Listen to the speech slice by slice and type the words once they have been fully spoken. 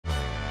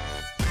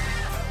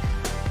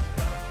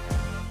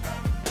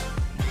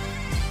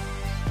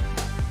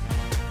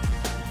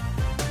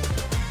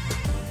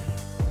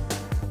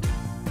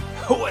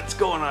What's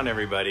going on,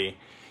 everybody?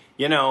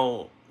 You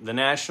know, the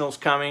Nationals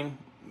coming.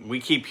 We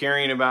keep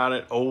hearing about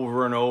it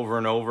over and over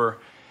and over.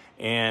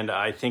 And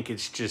I think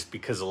it's just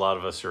because a lot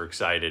of us are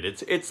excited.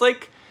 It's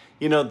like,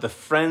 you know, the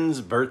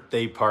friend's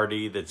birthday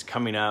party that's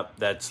coming up,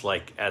 that's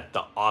like at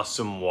the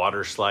awesome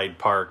water slide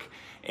park,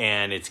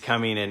 and it's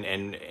coming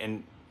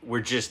and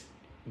we're just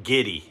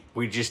giddy.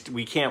 We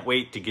can't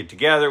wait to get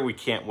together. We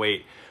can't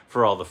wait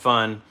for all the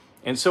fun.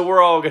 And so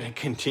we're all going to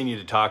continue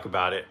to talk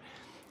about it.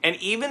 And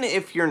even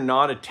if you're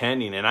not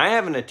attending, and I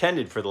haven't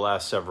attended for the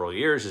last several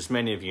years, as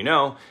many of you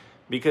know,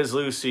 because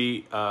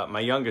Lucy,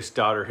 my youngest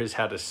daughter, has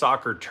had a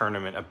soccer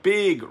tournament, a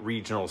big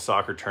regional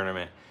soccer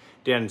tournament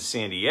down in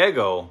San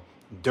Diego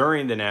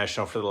during the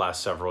National for the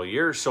last several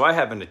years. So I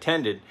haven't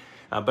attended,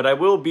 but I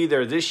will be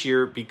there this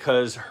year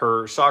because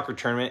her soccer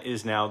tournament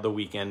is now the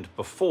weekend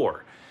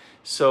before.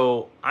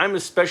 So I'm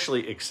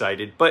especially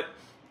excited. But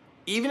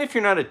even if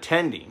you're not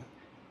attending,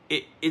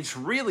 it's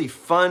really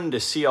fun to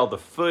see all the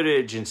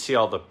footage and see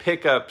all the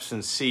pickups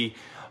and see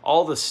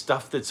all the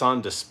stuff that's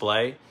on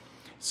display.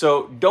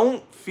 So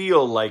don't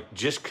feel like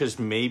just because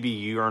maybe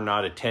you are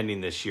not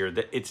attending this year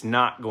that it's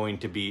not going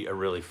to be a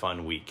really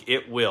fun week.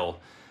 It will.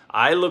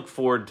 I look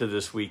forward to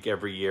this week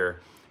every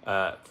year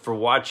for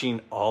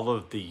watching all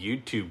of the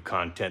YouTube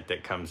content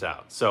that comes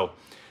out. So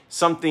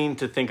something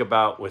to think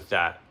about with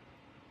that.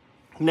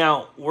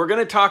 Now, we're going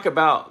to talk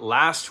about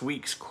last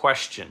week's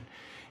question.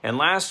 And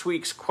last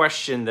week's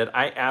question that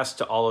I asked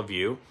to all of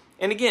you,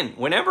 and again,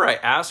 whenever I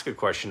ask a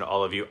question to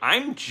all of you,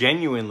 I'm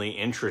genuinely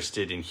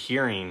interested in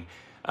hearing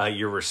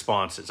your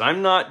responses.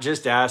 I'm not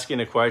just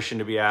asking a question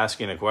to be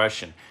asking a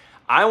question.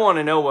 I want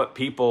to know what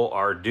people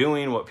are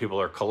doing, what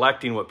people are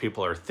collecting, what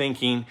people are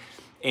thinking,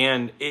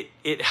 and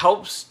it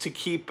helps to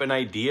keep an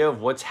idea of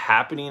what's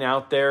happening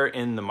out there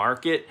in the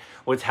market,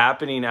 what's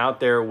happening out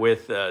there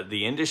with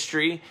the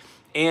industry,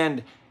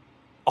 and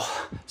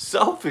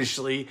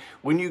selfishly,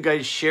 when you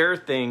guys share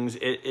things,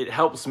 it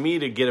helps me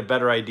to get a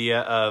better idea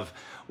of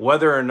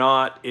whether or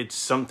not it's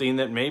something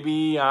that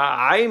maybe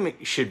I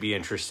should be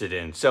interested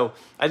in. So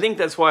I think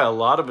that's why a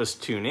lot of us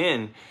tune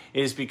in,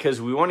 is because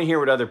we want to hear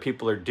what other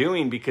people are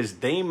doing, because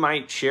they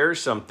might share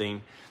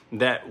something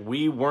that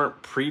we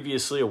weren't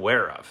previously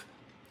aware of.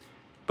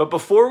 But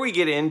before we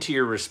get into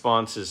your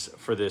responses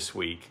for this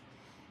week,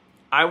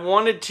 I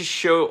wanted to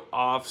show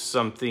off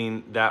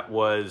something that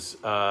was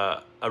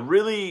a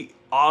really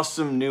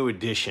awesome new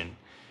addition.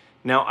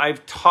 Now,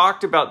 I've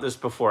talked about this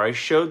before. I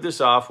showed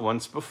this off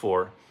once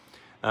before,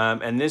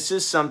 and this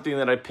is something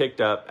that I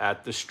picked up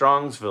at the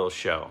Strongsville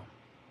show.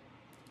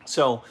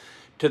 So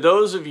to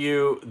those of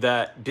you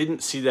that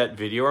didn't see that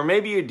video, or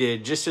maybe you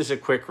did, just as a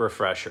quick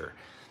refresher,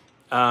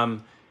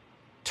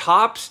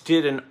 Topps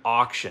did an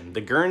auction,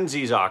 the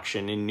Guernsey's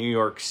auction in New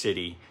York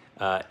City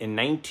in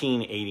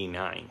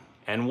 1989.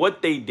 And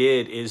what they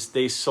did is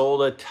they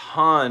sold a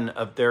ton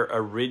of their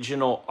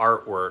original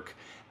artwork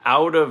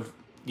out of,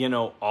 you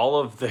know, all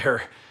of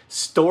their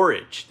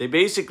storage. They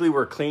basically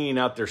were cleaning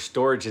out their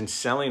storage and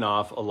selling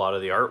off a lot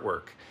of the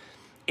artwork.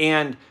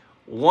 And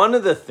one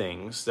of the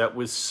things that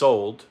was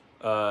sold,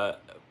 well,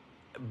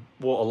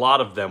 a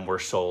lot of them were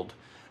sold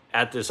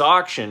at this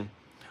auction,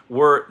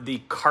 were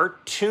the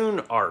cartoon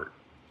art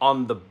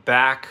on the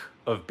back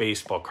of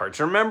baseball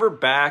cards. Remember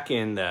back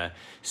in the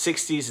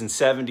 60s and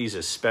 70s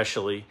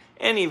especially,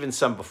 and even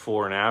some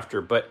before and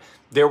after, but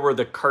there were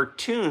the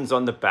cartoons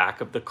on the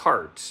back of the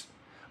cards.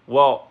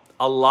 Well,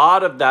 a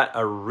lot of that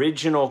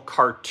original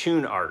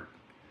cartoon art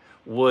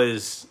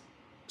was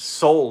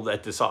sold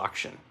at this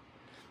auction.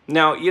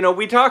 Now, you know,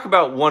 we talk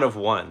about one of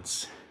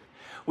ones.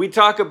 We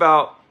talk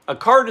about a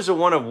card is a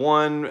one of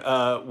one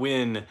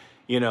when,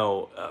 you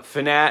know,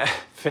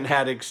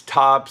 Fanatics,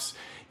 Topps,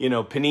 you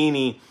know,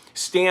 Panini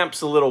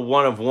stamps a little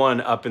one of one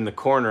up in the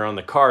corner on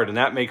the card, and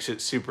that makes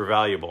it super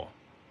valuable.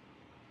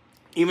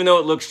 Even though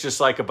it looks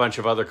just like a bunch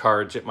of other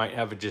cards, it might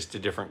have just a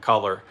different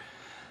color.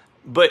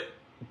 But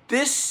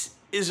this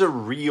is a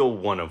real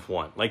one of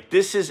one. Like,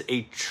 this is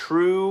a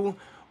true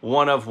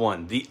one of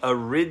one. The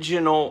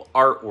original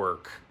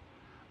artwork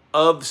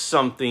of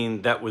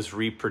something that was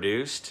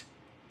reproduced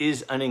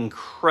is an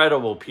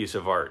incredible piece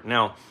of art.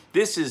 Now,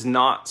 this is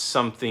not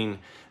something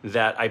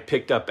that I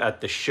picked up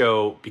at the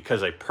show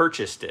because I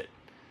purchased it.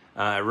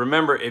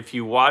 Remember, if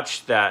you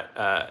watched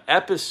that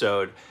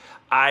episode,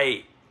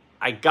 I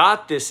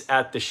got this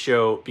at the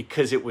show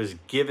because it was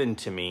given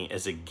to me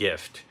as a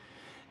gift.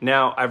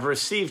 Now, I've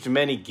received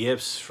many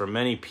gifts from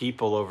many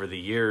people over the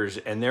years,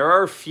 and there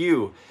are a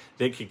few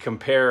that could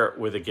compare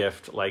with a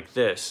gift like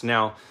this.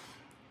 Now,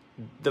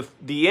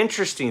 the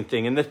interesting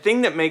thing, and the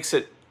thing that makes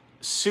it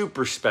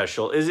super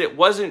special, is it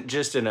wasn't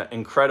just an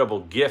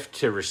incredible gift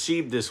to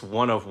receive this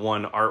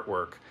one-of-one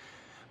artwork,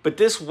 but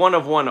this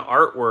one-of-one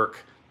artwork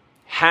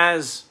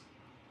has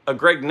a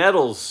Greg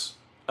Nettles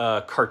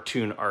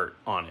cartoon art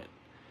on it.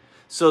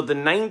 So the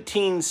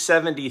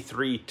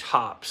 1973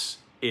 Topps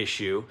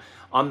issue,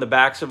 on the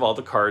backs of all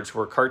the cards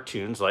were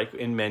cartoons, like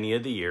in many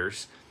of the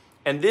years.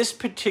 And this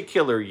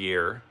particular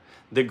year,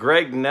 the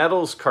Greg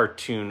Nettles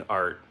cartoon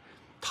art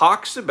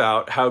talks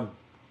about how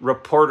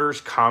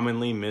reporters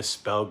commonly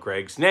misspell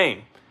Greg's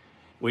name,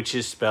 which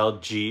is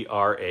spelled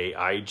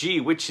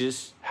Graig, which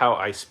is how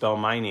I spell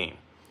my name.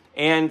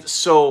 And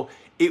so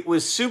it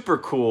was super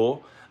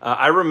cool.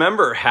 I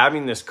remember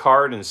having this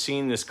card and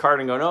seeing this card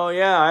and going, oh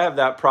yeah, I have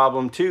that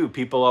problem too.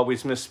 People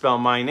always misspell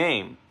my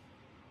name.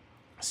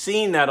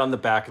 Seeing that on the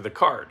back of the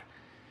card.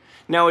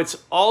 Now it's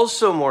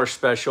also more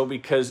special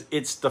because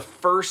it's the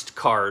first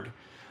card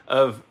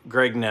of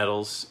Greg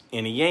Nettles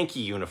in a Yankee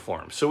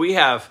uniform. So we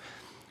have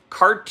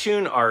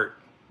cartoon art,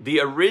 the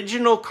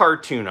original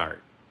cartoon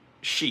art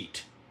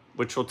sheet,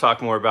 which we'll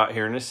talk more about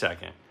here in a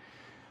second,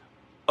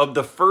 of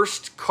the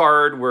first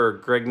card where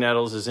Greg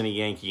Nettles is in a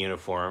Yankee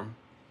uniform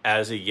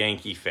as a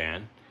Yankee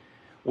fan,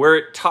 where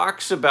it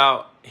talks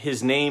about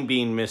his name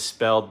being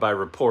misspelled by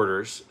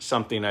reporters,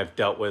 something I've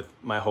dealt with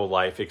my whole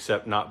life,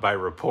 except not by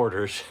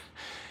reporters.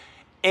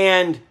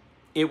 And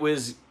it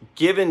was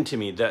given to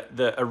me,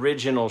 the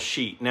original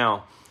sheet.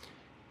 Now,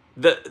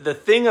 the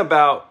thing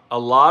about a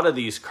lot of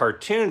these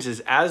cartoons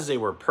is as they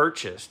were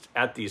purchased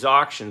at these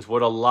auctions,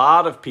 what a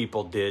lot of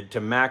people did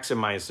to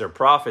maximize their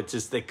profits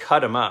is they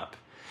cut them up.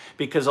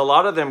 Because a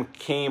lot of them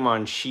came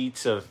on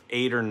sheets of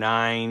 8 or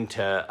 9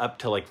 to up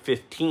to like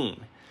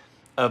 15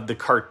 of the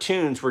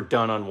cartoons were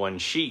done on one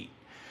sheet.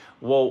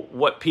 Well,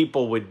 what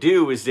people would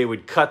do is they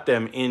would cut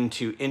them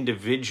into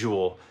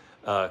individual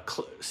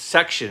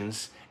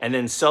sections and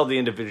then sell the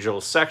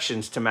individual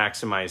sections to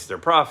maximize their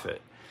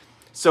profit.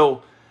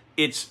 So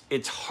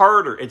it's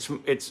harder.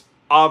 It's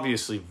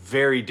obviously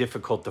very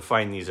difficult to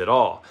find these at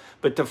all.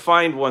 But to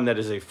find one that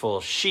is a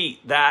full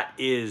sheet, that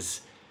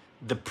is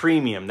the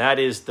premium. That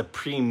is the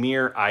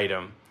premier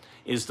item,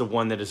 is the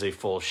one that is a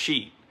full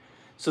sheet.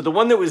 So the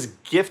one that was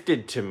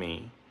gifted to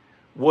me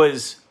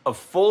was a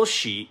full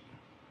sheet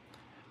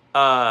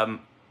that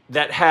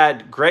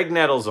had Greg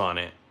Nettles on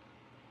it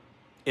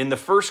in the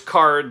first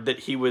card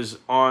that he was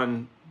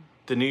on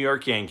the New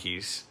York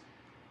Yankees,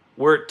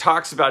 where it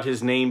talks about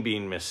his name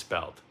being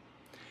misspelled.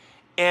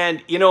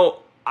 And, you know,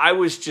 I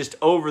was just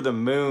over the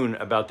moon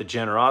about the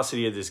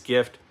generosity of this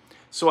gift.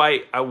 So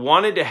I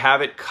wanted to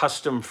have it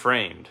custom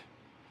framed.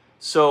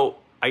 So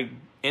I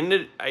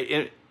ended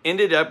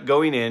up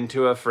going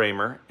into a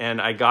framer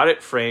and I got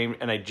it framed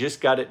and I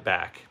just got it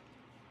back.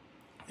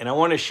 And I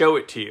want to show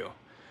it to you.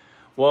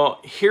 Well,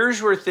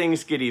 here's where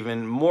things get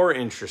even more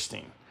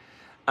interesting.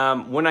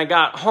 When I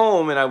got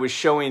home and I was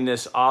showing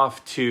this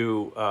off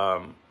to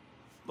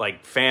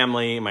like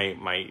family,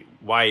 my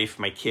wife,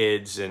 my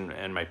kids,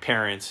 and my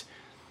parents,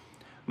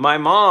 my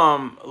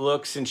mom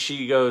looks and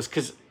she goes,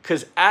 because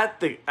at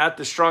the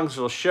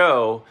Strongsville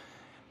show,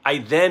 I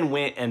then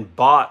went and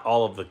bought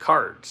all of the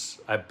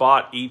cards. I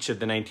bought each of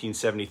the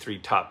 1973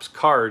 Topps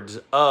cards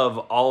of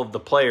all of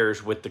the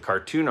players with the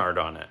cartoon art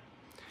on it.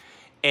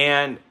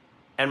 And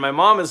my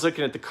mom is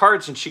looking at the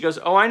cards and she goes,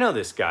 oh, I know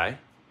this guy.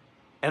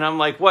 And I'm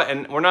like, what?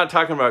 And we're not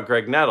talking about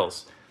Greg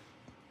Nettles.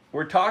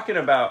 We're talking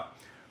about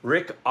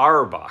Rick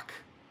Auerbach.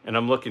 And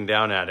I'm looking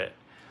down at it.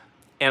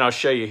 And I'll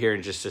show you here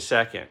in just a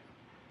second.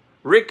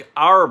 Rick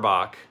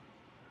Auerbach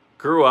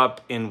grew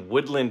up in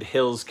Woodland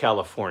Hills,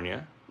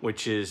 California,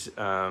 which is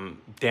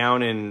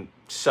down in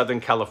Southern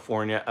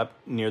California, up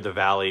near the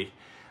valley.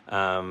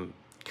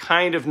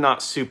 Kind of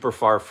not super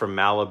far from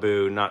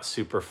Malibu, not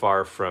super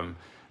far from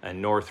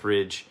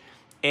Northridge.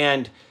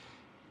 And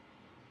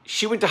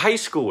she went to high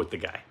school with the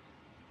guy.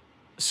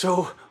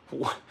 So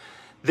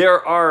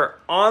there are,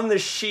 on the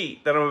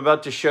sheet that I'm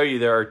about to show you,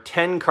 there are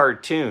 10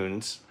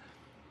 cartoons.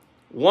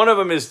 One of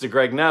them is the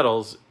Greg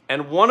Nettles,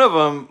 and one of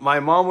them, my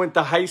mom went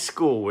to high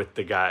school with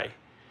the guy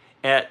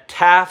at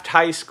Taft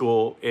High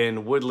School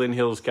in Woodland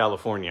Hills,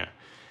 California.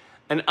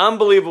 An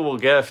unbelievable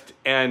gift,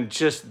 and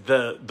just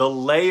the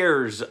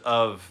layers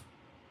of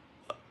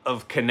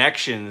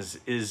connections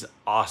is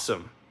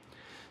awesome.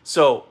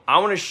 So I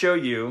want to show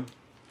you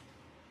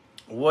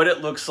what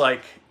it looks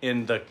like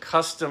in the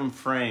custom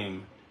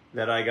frame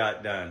that I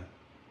got done.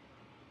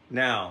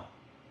 Now,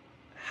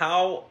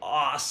 how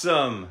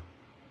awesome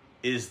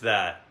is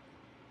that?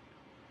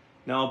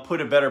 Now I'll put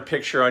a better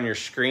picture on your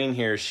screen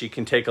here so you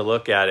can take a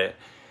look at it.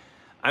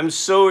 I'm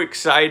so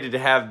excited to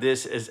have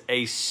this as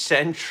a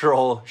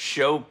central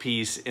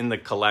showpiece in the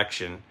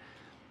collection.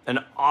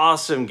 An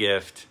awesome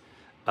gift.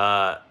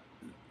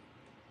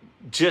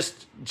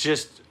 Just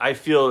I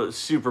feel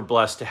super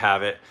blessed to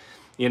have it.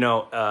 You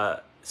know,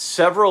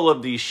 several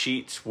of these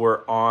sheets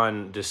were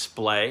on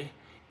display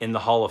in the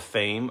Hall of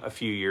Fame a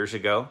few years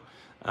ago.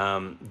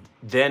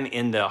 Then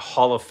in the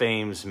Hall of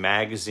Fame's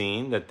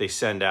magazine that they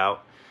send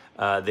out,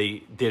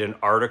 they did an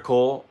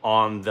article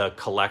on the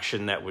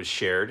collection that was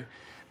shared.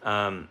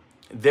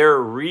 They're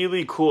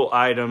really cool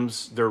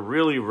items. They're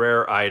really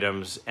rare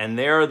items, and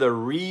they're the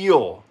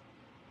real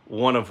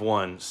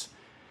one-of-ones.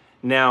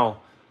 Now,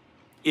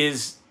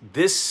 is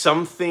this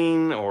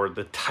something or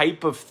the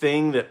type of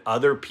thing that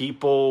other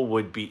people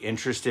would be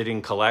interested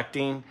in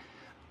collecting?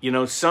 You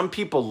know, some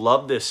people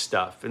love this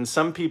stuff, and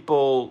some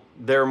people,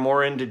 they're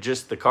more into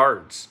just the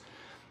cards.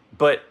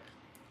 But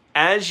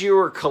as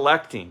you're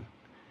collecting,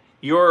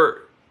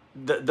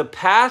 the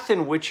path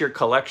in which your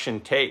collection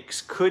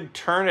takes could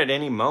turn at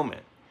any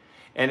moment.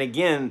 And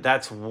again,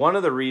 that's one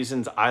of the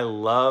reasons I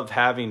love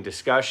having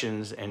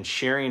discussions and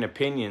sharing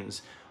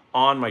opinions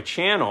on my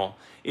channel,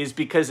 is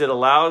because it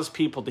allows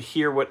people to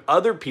hear what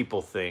other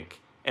people think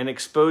and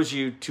expose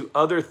you to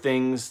other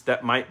things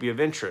that might be of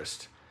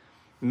interest.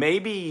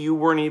 Maybe you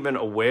weren't even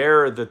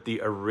aware that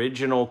the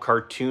original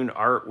cartoon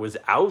art was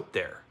out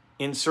there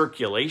in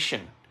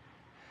circulation.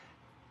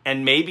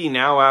 And maybe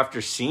now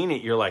after seeing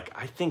it, you're like,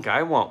 I think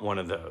I want one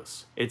of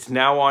those. It's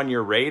now on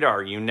your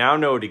radar. You now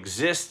know it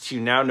exists.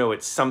 You now know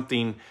it's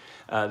something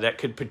that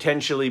could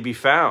potentially be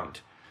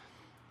found.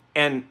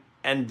 And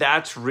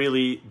that's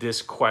really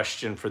this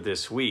question for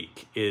this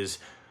week is,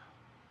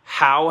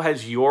 how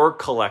has your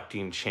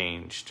collecting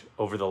changed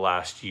over the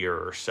last year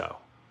or so?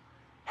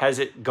 Has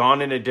it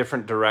gone in a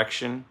different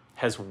direction?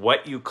 Has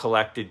what you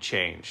collected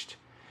changed?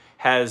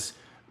 Has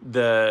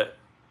the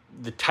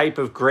type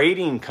of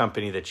grading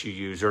company that you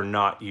use or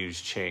not use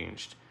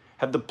changed?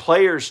 Have the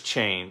players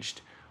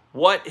changed?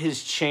 What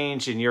has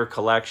changed in your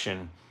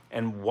collection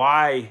and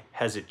why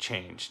has it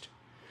changed?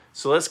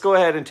 So let's go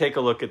ahead and take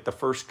a look at the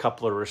first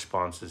couple of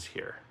responses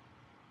here.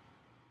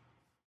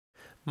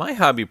 My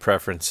hobby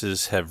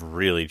preferences have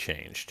really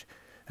changed.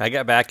 I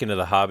got back into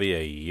the hobby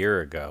a year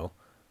ago.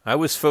 I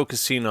was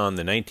focusing on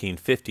the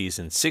 1950s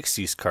and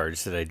 60s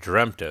cards that I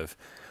dreamt of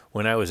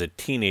when I was a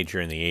teenager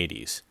in the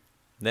 80s.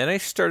 Then I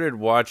started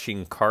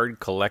watching card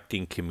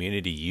collecting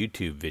community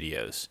YouTube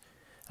videos.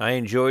 I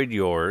enjoyed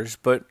yours,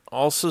 but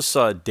also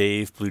saw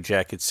Dave Blue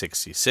Jacket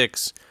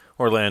 66,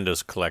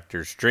 Orlando's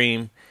Collector's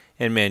Dream,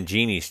 and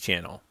Mangini's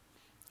channel.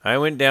 I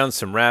went down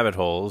some rabbit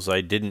holes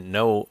I didn't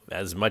know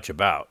as much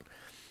about.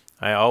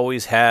 I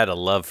always had a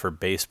love for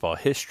baseball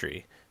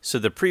history, so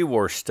the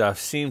pre-war stuff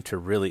seemed to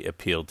really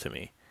appeal to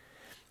me.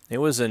 It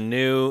was a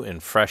new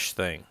and fresh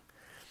thing.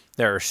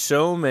 There are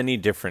so many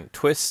different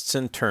twists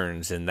and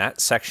turns in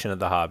that section of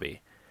the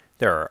hobby.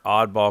 There are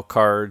oddball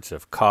cards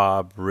of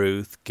Cobb,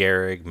 Ruth,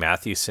 Gehrig,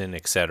 Mathewson,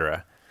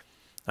 etc.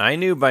 I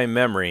knew by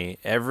memory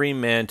every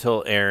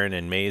Mantle, Aaron,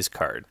 and Mays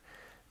card,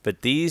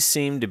 but these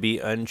seemed to be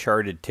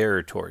uncharted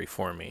territory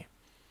for me.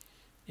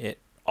 It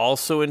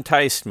also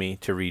enticed me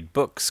to read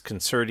books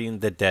concerning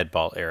the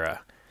deadball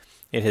era.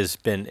 It has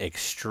been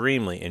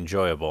extremely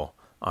enjoyable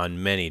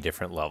on many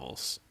different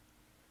levels.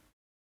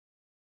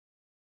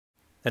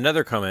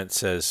 Another comment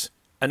says,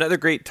 another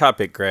great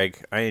topic,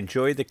 Greg. I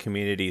enjoy the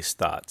community's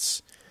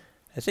thoughts.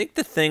 I think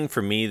the thing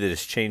for me that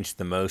has changed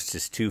the most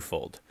is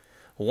twofold.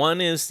 One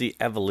is the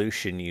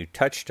evolution you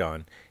touched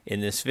on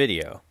in this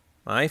video.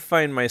 I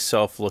find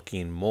myself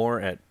looking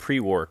more at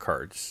pre-war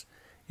cards.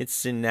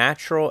 It's the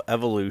natural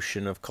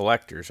evolution of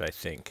collectors, I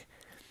think.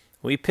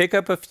 We pick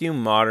up a few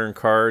modern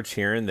cards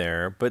here and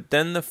there, but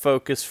then the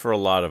focus for a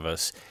lot of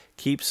us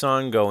keeps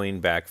on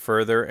going back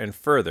further and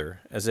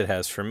further, as it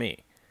has for me.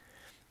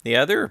 The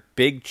other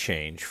big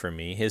change for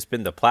me has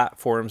been the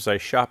platforms I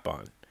shop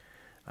on.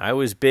 I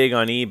was big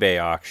on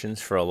eBay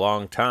auctions for a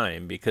long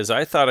time because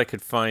I thought I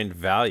could find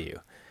value,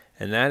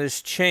 and that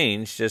has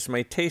changed as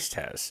my taste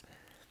has.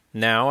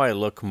 Now I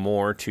look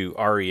more to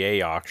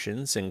REA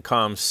auctions and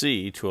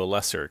COMC to a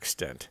lesser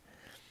extent.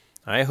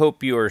 I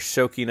hope you are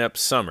soaking up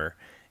summer,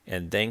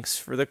 and thanks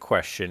for the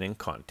question and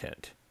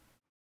content.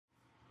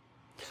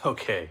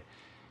 Okay,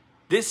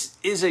 this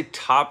is a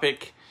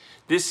topic,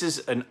 this is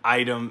an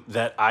item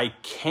that I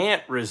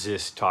can't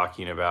resist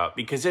talking about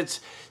because it's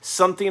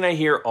something I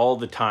hear all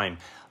the time.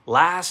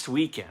 Last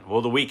weekend,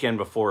 well, the weekend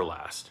before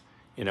last,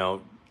 8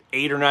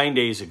 or 9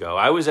 days ago,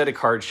 I was at a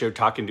card show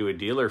talking to a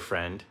dealer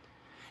friend,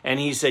 and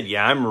he said,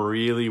 yeah, I'm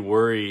really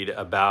worried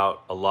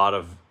about a lot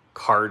of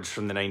cards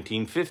from the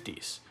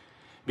 1950s.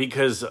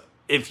 Because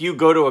if you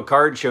go to a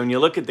card show and you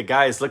look at the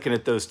guys looking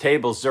at those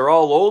tables, they're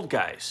all old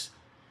guys.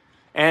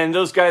 And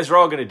those guys are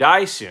all going to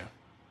die soon.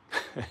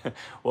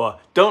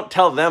 Well, don't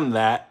tell them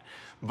that,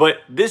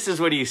 but this is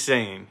what he's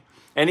saying.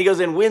 And he goes,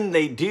 and when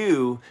they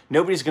do,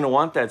 nobody's going to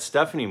want that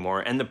stuff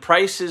anymore, and the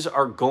prices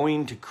are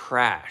going to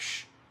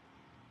crash.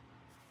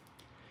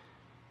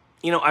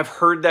 I've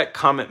heard that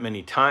comment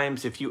many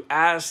times. If you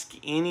ask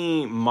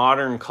any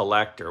modern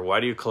collector, why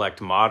do you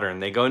collect modern?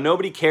 They go,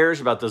 nobody cares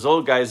about those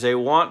old guys. They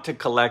want to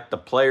collect the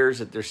players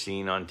that they're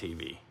seeing on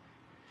TV.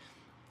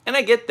 And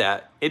I get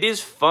that. It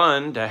is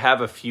fun to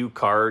have a few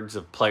cards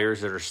of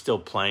players that are still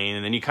playing,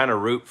 and then you kind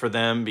of root for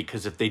them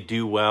because if they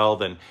do well,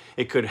 then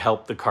it could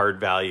help the card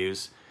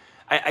values.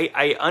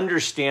 I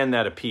understand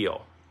that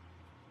appeal.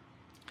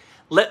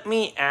 Let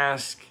me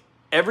ask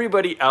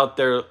everybody out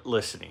there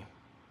listening,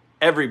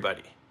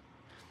 everybody,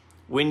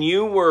 when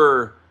you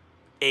were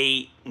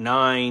 8,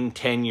 9,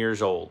 10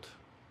 years old,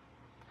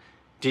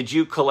 did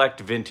you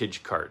collect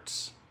vintage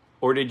cards?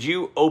 Or did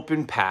you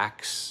open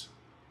packs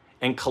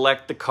and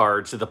collect the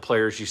cards of the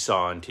players you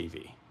saw on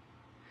TV?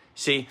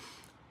 See,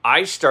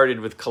 I started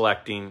with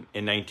collecting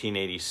in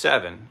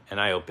 1987, and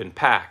I opened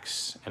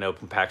packs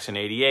in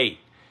 88,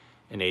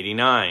 and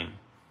 89,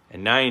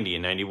 and 90,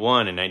 and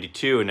 91, and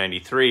 92, and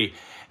 93.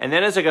 And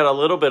then as I got a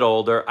little bit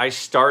older, I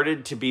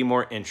started to be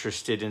more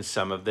interested in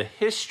some of the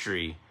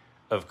history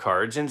of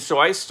cards. And so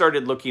I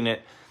started looking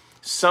at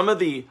some of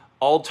the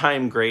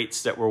all-time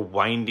greats that were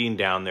winding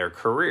down their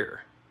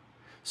career.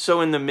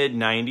 So in the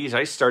mid-90s,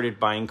 I started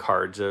buying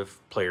cards of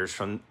players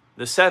from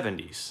the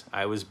 70s.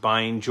 I was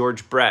buying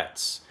George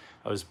Brett's.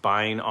 I was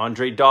buying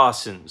Andre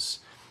Dawson's.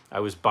 I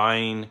was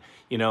buying,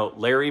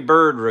 Larry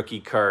Bird rookie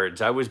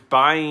cards. I was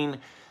buying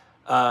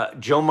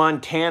Joe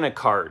Montana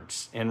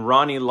cards and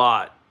Ronnie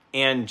Lott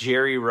and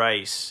Jerry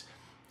Rice.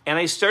 And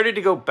I started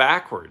to go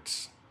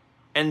backwards.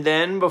 And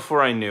then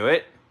before I knew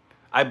it,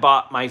 I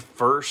bought my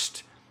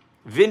first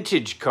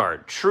vintage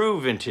card,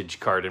 true vintage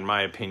card in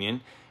my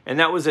opinion. And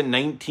that was a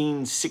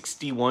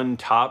 1961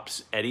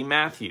 Topps Eddie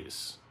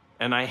Matthews.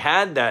 And I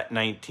had that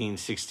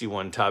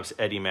 1961 Topps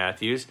Eddie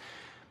Matthews,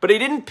 but I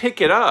didn't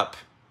pick it up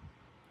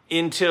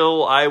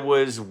until I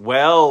was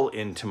well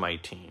into my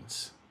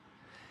teens.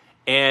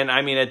 And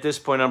I mean, at this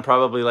point, I'm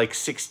probably like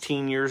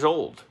 16 years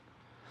old.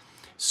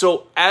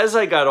 So as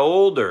I got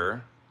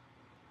older,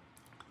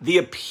 the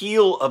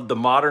appeal of the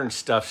modern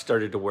stuff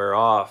started to wear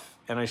off,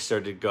 and I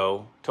started to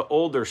go to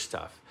older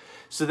stuff.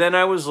 So then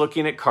I was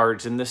looking at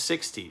cards in the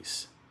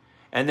 60s.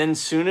 And then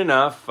soon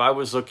enough, I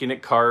was looking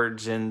at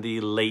cards in the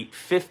late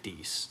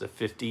 50s, the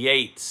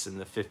 58s and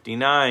the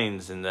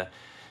 59s and the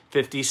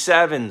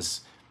 57s.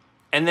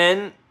 And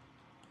then,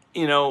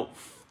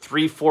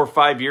 3, 4,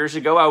 5 years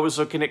ago, I was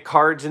looking at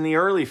cards in the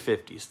early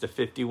 50s, the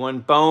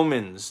 51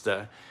 Bowmans,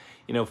 the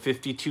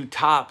 52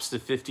 Topps, the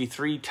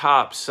 53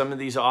 Topps, some of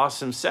these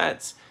awesome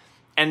sets.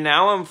 And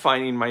now I'm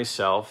finding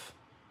myself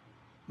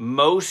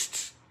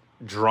most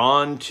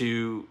drawn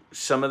to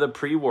some of the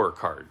pre-war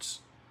cards.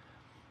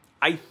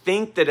 I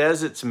think that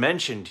as it's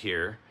mentioned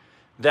here,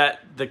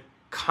 that the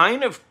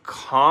kind of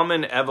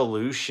common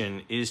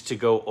evolution is to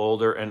go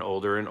older and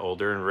older and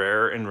older and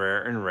rarer and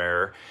rarer and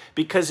rarer,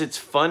 because it's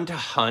fun to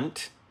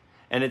hunt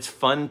and it's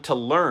fun to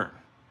learn.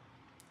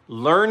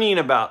 Learning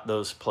about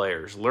those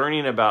players,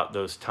 learning about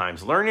those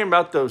times, learning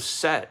about those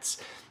sets.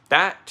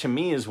 That to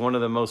me is one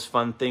of the most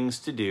fun things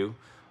to do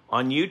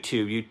on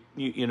YouTube.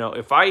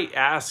 If I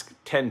ask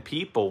 10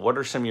 people, what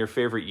are some of your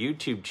favorite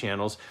YouTube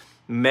channels?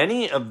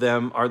 Many of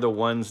them are the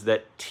ones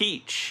that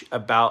teach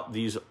about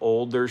these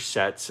older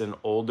sets and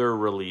older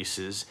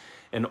releases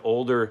and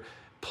older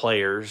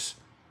players,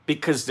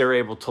 because they're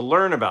able to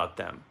learn about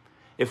them.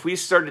 If we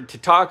started to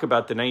talk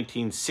about the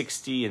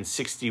 1960 and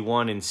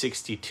 61 and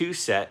 62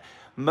 set,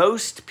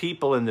 most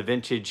people in the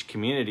vintage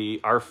community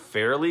are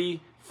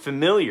fairly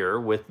familiar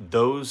with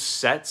those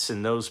sets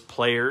and those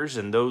players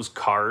and those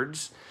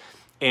cards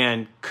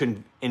and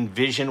can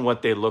envision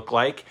what they look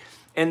like.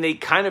 And they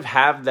kind of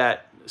have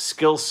that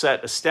skill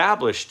set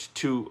established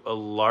to a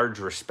large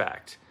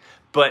respect.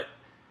 But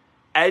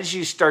as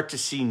you start to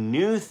see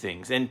new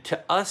things, and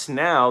to us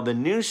now, the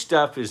new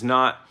stuff is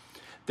not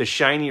the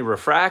shiny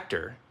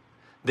refractor.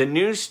 The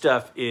new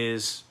stuff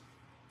is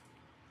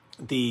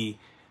the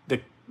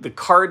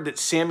card that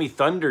Sammy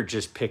Thunder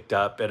just picked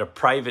up at a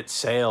private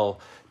sale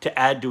to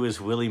add to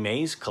his Willie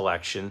Mays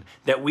collection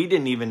that we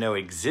didn't even know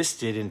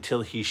existed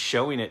until he's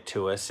showing it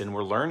to us and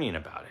we're learning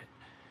about it.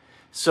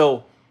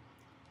 So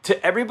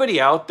to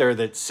everybody out there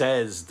that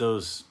says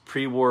those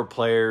pre-war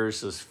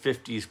players, those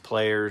 50s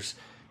players,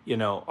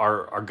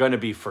 are going to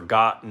be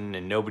forgotten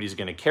and nobody's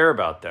going to care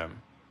about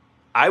them,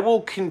 I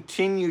will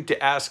continue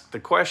to ask the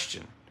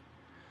question,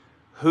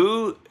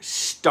 who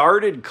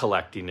started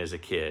collecting as a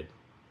kid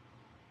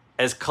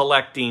as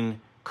collecting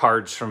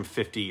cards from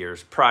 50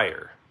 years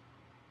prior?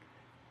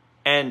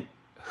 And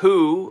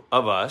who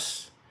of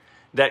us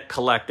that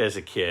collect as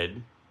a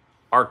kid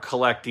are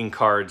collecting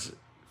cards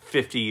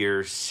 50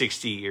 years,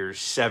 60 years,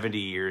 70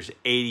 years,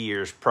 80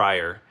 years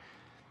prior?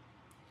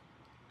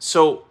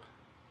 So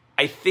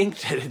I think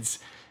that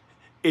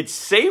it's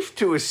safe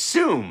to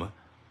assume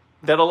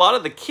that a lot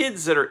of the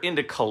kids that are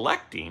into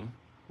collecting,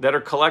 that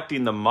are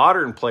collecting the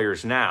modern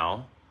players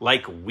now,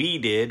 like we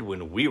did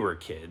when we were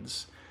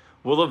kids,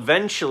 will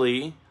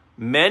eventually,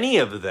 many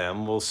of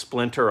them will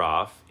splinter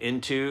off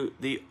into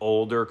the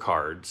older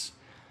cards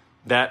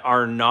that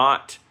are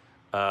not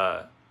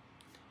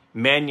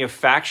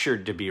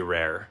manufactured to be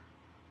rare,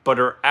 but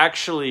are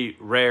actually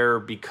rare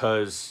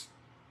because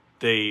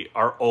they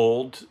are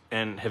old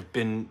and have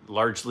been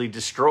largely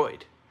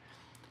destroyed.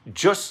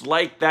 Just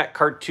like that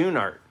cartoon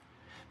art.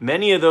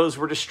 Many of those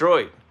were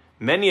destroyed.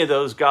 Many of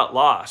those got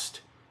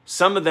lost.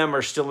 Some of them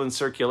are still in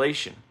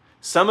circulation.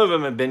 Some of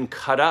them have been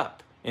cut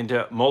up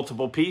into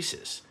multiple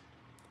pieces.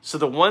 So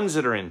the ones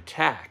that are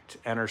intact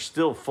and are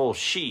still full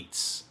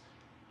sheets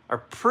are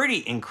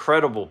pretty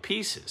incredible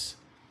pieces.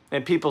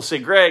 And people say,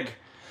 Greg,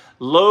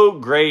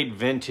 low-grade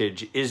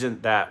vintage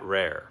isn't that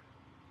rare.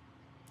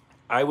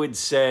 I would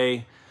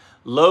say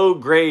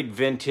low-grade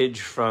vintage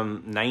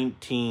from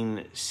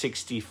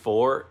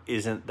 1964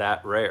 isn't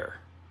that rare.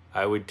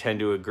 I would tend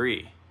to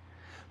agree.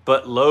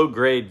 But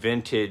low-grade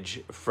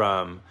vintage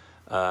from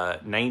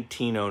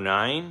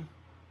 1909,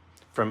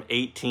 from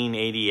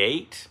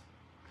 1888,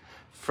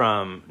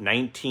 from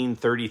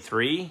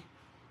 1933,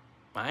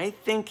 I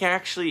think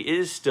actually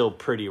is still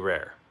pretty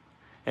rare.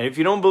 And if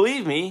you don't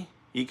believe me,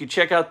 you can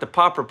check out the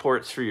pop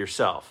reports for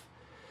yourself.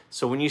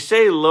 So when you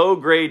say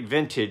low-grade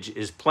vintage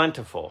is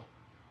plentiful,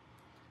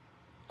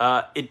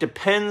 It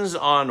depends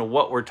on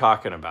what we're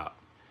talking about,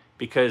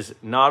 because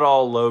not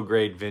all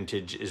low-grade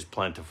vintage is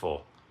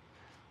plentiful.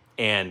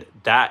 And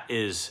that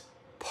is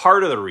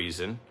part of the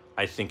reason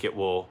I think it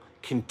will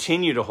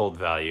continue to hold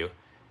value.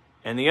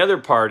 And the other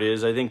part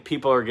is I think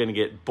people are going to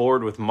get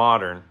bored with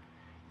modern,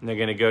 and they're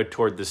going to go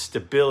toward the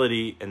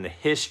stability and the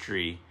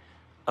history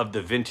of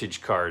the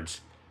vintage cards,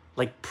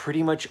 like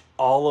pretty much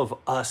all of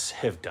us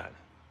have done.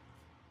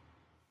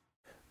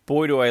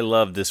 Boy, do I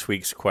love this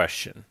week's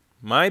question.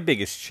 My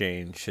biggest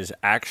change has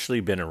actually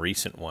been a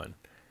recent one.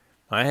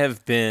 I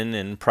have been,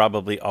 and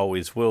probably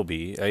always will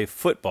be, a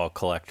football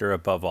collector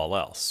above all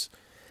else.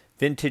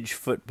 Vintage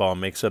football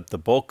makes up the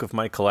bulk of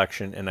my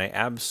collection, and I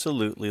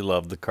absolutely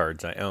love the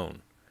cards I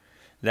own.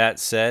 That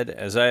said,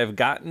 as I have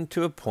gotten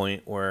to a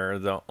point where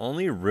the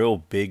only real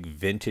big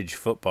vintage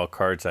football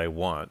cards I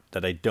want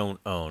that I don't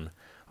own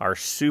are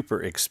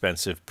super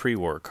expensive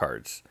pre-war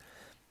cards.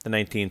 The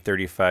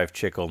 1935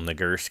 Chickle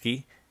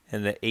Nagurski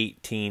and the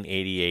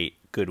 1888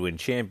 Goodwin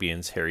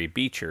Champions Harry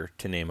Beecher,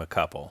 to name a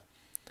couple.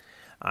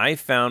 I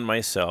found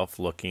myself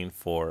looking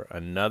for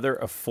another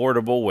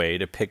affordable way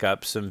to pick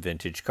up some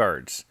vintage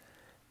cards.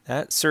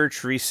 That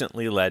search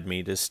recently led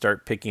me to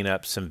start picking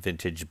up some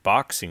vintage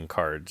boxing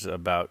cards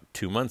about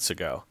 2 months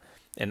ago,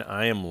 and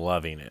I am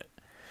loving it.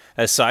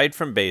 Aside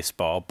from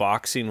baseball,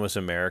 boxing was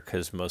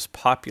America's most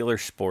popular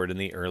sport in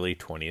the early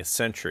 20th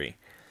century.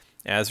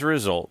 As a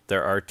result,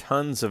 there are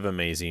tons of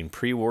amazing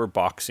pre-war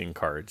boxing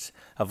cards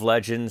of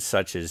legends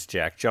such as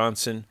Jack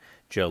Johnson,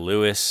 Joe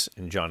Louis,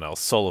 and John L.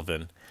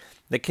 Sullivan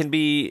that can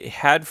be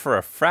had for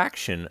a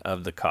fraction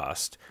of the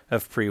cost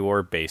of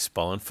pre-war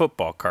baseball and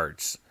football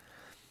cards.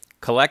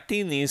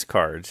 Collecting these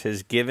cards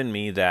has given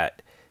me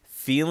that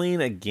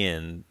feeling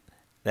again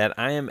that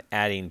I am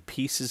adding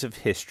pieces of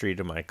history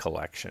to my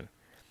collection.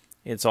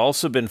 It's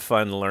also been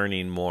fun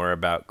learning more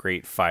about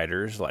great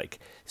fighters like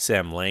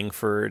Sam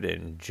Langford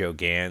and Joe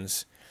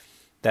Gans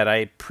that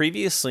I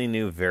previously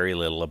knew very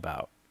little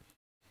about.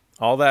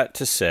 All that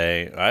to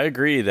say, I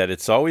agree that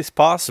it's always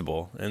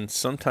possible, and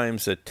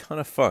sometimes a ton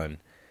of fun,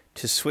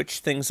 to switch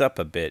things up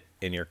a bit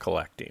in your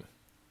collecting.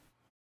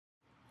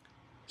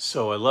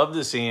 So I love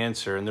this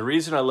answer, and the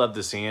reason I love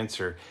this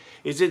answer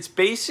is it's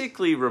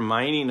basically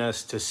reminding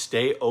us to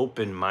stay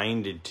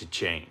open-minded to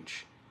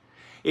change.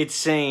 It's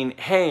saying,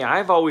 hey,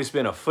 I've always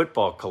been a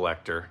football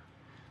collector,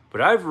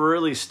 but I've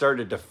really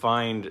started to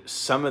find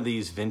some of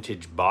these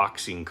vintage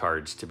boxing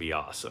cards to be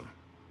awesome.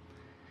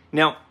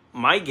 Now,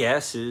 my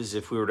guess is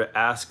if we were to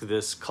ask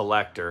this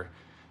collector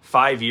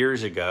 5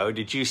 years ago,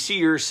 did you see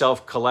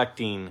yourself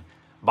collecting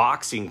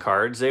boxing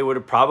cards? They would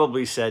have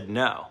probably said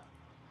no.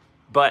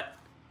 But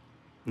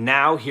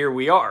now here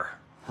we are,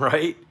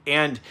 right?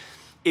 And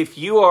if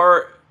you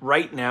are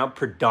right now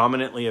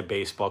predominantly a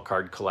baseball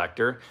card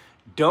collector,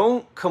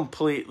 don't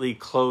completely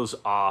close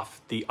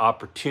off the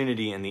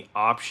opportunity and the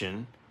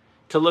option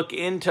to look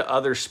into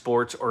other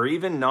sports or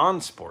even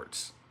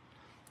non-sports.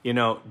 You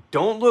know,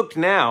 don't look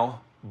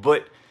now,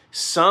 but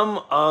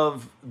some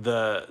of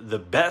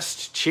the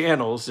best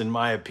channels, in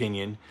my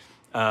opinion,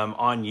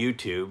 on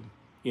YouTube,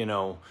 you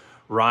know,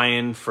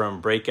 Ryan from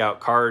Breakout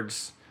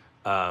Cards,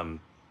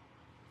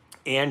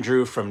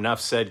 Andrew from Nuff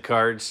Said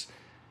Cards,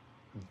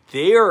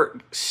 they are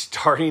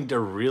starting to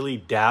really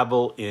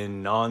dabble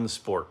in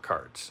non-sport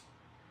cards.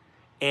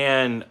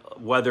 And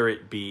whether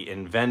it be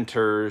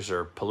inventors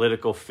or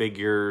political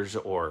figures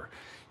or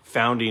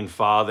founding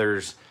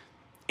fathers.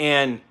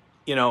 And,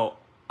 you know,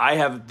 I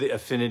have the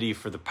affinity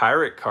for the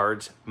pirate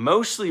cards,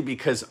 mostly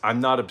because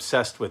I'm not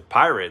obsessed with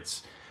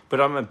pirates,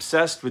 but I'm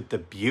obsessed with the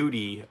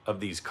beauty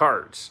of these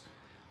cards.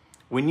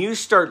 When you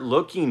start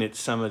looking at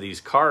some of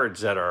these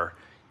cards that are,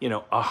 you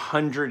know,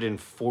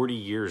 140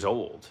 years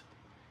old,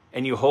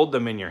 and you hold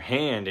them in your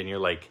hand and you're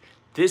like,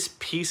 this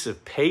piece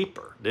of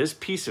paper, this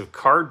piece of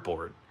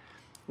cardboard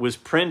was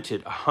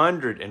printed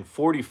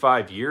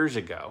 145 years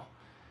ago.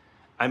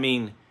 I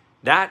mean,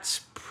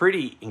 that's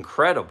pretty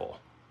incredible.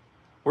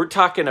 We're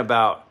talking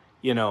about,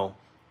 you know,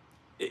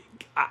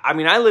 I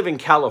mean, I live in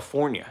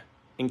California,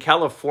 and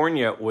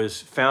California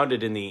was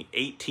founded in the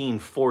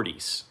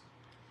 1840s.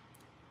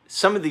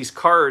 Some of these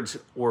cards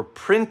were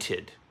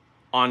printed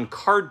on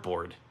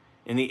cardboard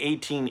in the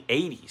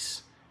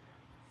 1880s.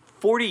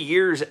 40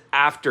 years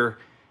after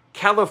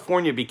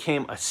California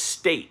became a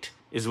state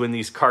is when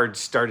these cards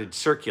started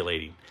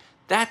circulating.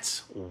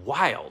 That's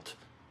wild.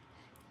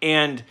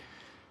 And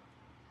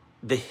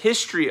the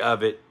history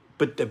of it,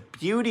 but the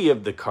beauty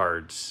of the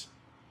cards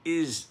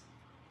is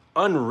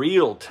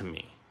unreal to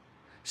me.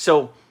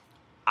 So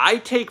I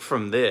take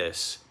from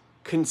this,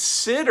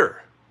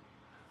 consider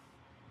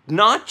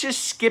not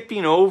just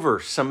skipping over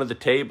some of the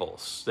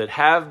tables that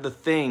have the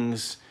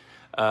things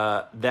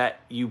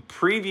that you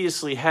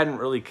previously hadn't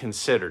really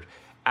considered.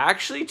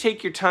 Actually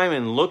take your time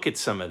and look at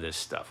some of this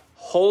stuff.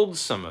 Hold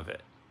some of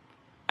it.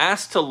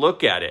 Ask to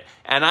look at it.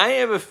 And I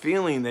have a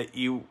feeling that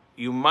you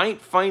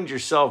might find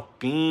yourself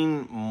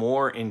being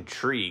more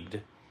intrigued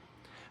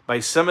by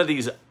some of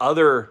these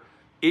other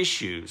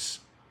issues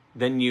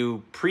than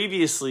you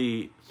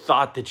previously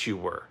thought that you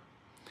were.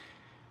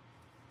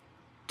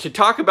 to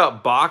talk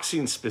about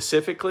boxing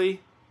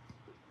specifically,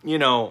 you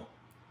know,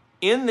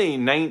 in the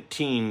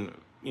 30s,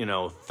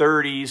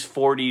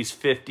 40s,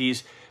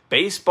 50s,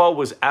 baseball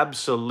was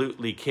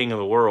absolutely king of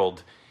the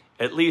world,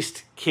 at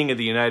least king of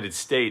the United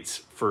States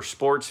for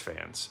sports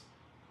fans.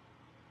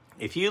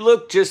 If you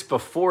look just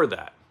before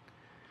that,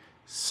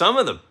 some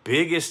of the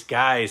biggest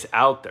guys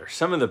out there,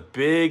 some of the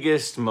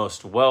biggest,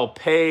 most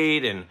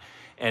well-paid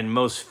and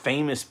most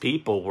famous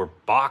people were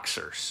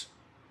boxers.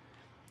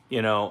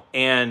 You know,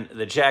 and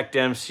the Jack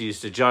Dempseys,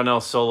 the John L.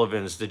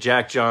 Sullivans, the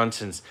Jack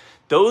Johnsons,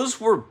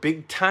 those were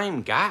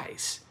big-time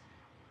guys.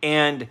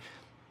 And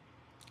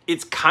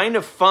it's kind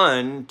of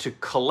fun to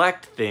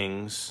collect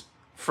things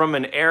from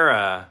an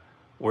era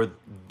where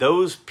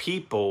those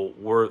people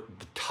were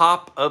the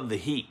top of the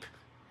heap.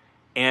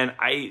 And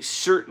I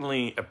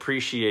certainly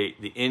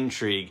appreciate the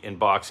intrigue in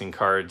boxing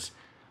cards.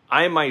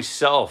 I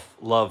myself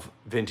love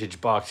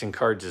vintage boxing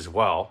cards as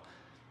well.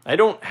 I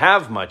don't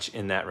have much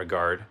in that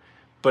regard,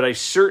 but I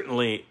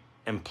certainly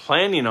am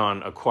planning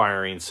on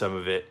acquiring some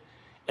of it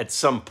at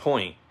some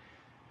point.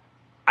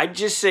 I'd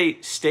just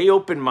say stay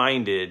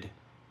open-minded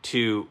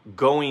to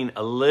going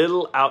a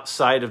little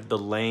outside of the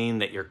lane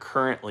that you're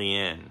currently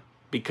in,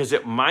 because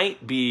it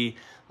might be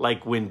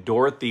like when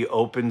Dorothy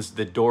opens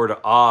the door to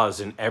Oz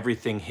and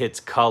everything hits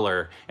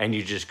color and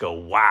you just go,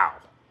 wow,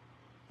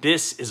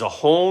 this is a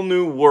whole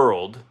new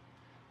world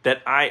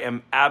that I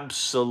am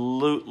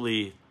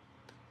absolutely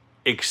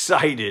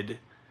excited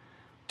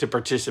to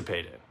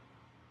participate in.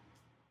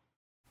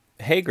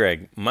 Hey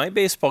Greg, my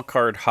baseball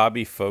card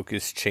hobby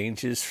focus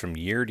changes from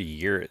year to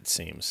year, it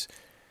seems.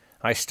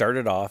 I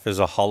started off as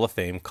a Hall of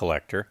Fame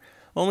collector,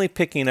 only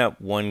picking up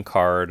one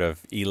card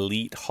of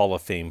elite Hall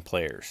of Fame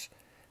players.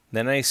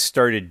 Then I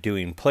started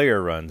doing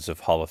player runs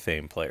of Hall of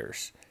Fame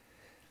players.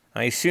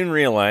 I soon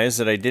realized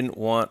that I didn't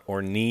want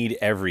or need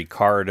every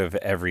card of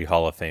every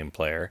Hall of Fame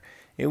player.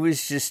 It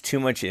was just too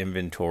much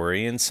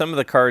inventory, and some of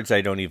the cards I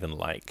don't even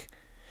like.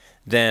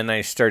 Then I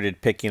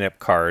started picking up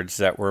cards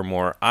that were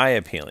more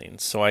eye-appealing,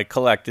 so I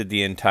collected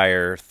the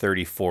entire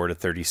 34 to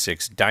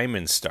 36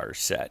 Diamond Star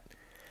set.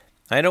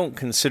 I don't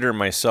consider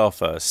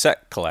myself a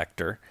set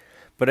collector,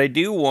 but I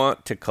do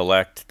want to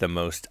collect the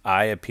most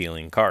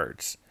eye-appealing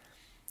cards.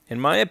 In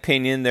my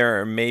opinion, there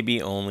are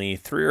maybe only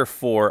 3 or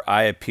 4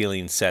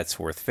 eye-appealing sets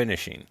worth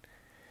finishing.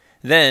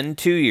 Then,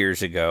 2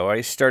 years ago,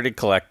 I started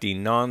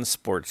collecting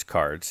non-sports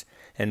cards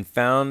and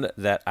found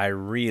that I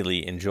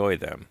really enjoy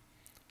them.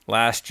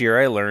 Last year,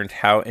 I learned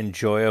how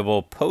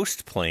enjoyable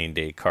post-playing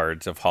day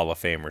cards of Hall of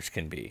Famers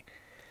can be.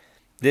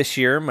 This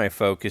year, my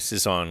focus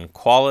is on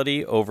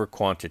quality over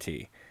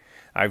quantity.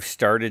 I've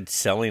started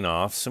selling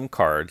off some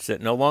cards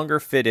that no longer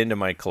fit into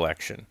my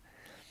collection.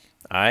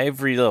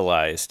 I've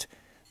realized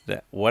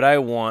that what I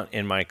want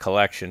in my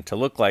collection to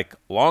look like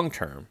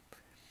long-term,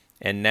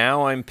 and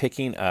now I'm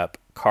picking up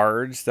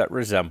cards that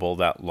resemble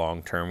that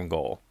long-term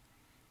goal.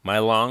 My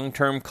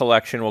long-term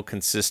collection will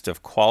consist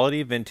of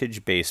quality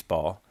vintage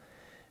baseball,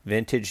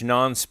 vintage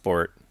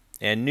non-sport,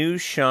 and new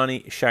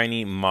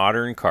shiny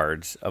modern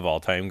cards of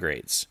all-time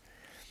greats.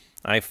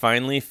 I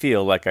finally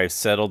feel like I've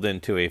settled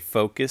into a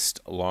focused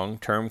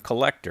long-term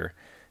collector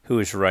who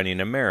is running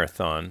a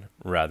marathon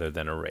rather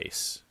than a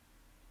race.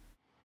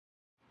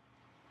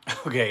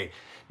 Okay,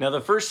 now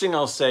the first thing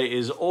I'll say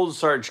is Old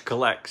Sarge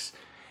Collects.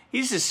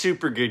 He's a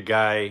super good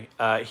guy.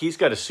 He's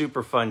got a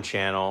super fun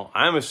channel.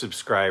 I'm a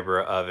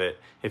subscriber of it.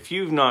 If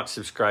you've not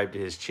subscribed to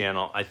his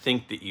channel, I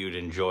think that you'd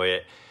enjoy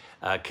it.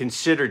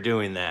 Consider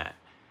doing that.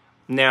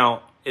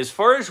 Now, as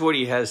far as what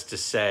he has to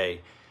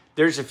say,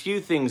 there's a few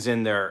things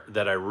in there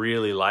that I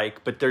really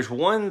like, but there's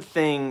one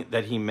thing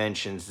that he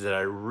mentions that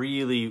I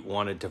really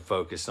wanted to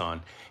focus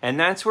on, and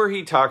that's where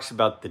he talks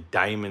about the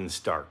Diamond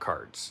Star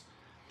cards.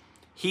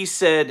 He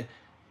said,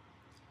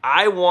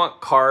 I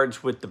want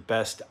cards with the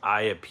best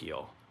eye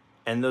appeal,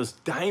 and those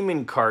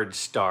Diamond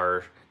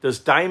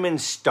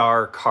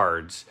Star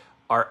cards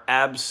are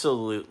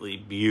absolutely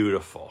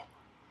beautiful.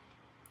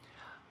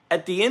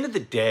 At the end of the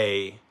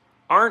day,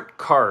 aren't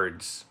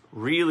cards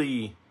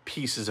really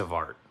pieces of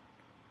art?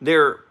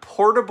 They're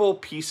portable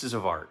pieces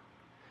of art.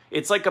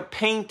 It's like a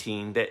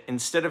painting that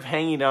instead of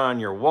hanging it on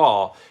your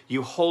wall,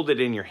 you hold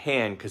it in your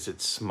hand because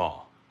it's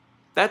small.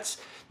 That's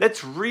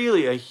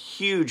really a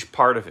huge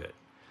part of it.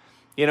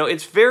 You know,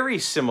 it's very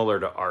similar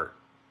to art,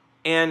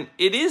 and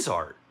it is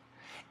art.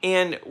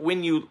 And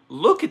when you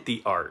look at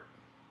the art,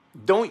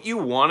 don't you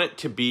want it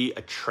to be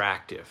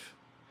attractive?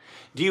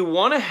 Do you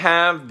want to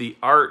have the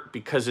art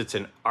because it's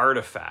an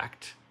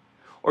artifact?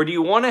 Or do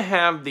you want to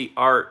have the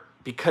art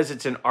because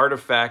it's an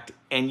artifact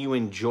and you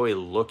enjoy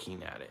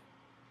looking at it?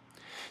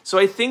 So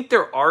I think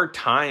there are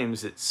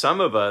times that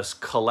some of us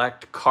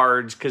collect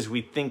cards because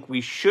we think we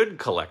should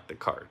collect the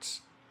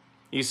cards.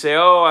 You say,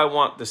 oh, I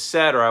want the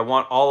set, or I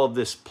want all of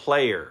this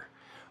player,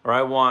 or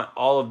I want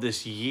all of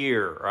this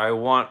year, or I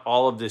want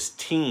all of this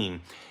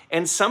team.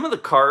 And some of the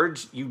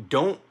cards you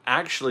don't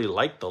actually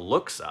like the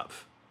looks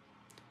of.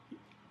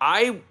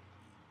 I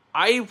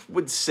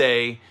would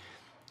say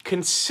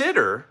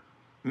consider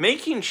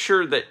making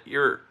sure that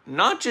you're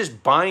not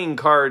just buying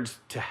cards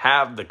to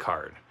have the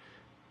card.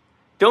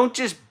 Don't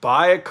just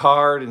buy a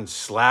card and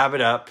slab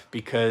it up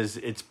because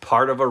it's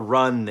part of a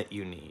run that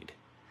you need.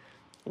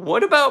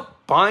 What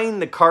about buying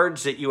the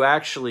cards that you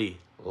actually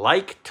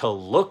like to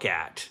look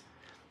at?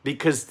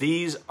 Because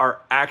these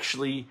are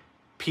actually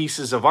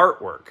pieces of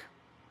artwork.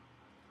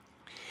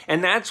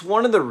 And that's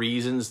one of the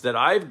reasons that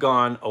I've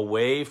gone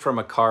away from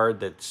a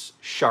card that's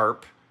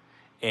sharp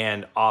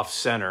and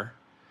off-center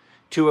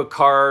to a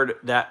card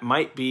that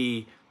might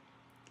be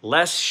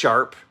less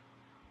sharp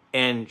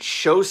and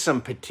show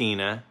some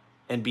patina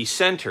and be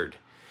centered,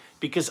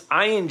 because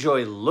I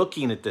enjoy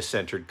looking at the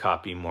centered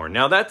copy more.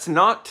 Now, that's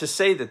not to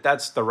say that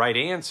that's the right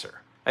answer.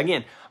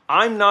 Again,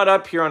 I'm not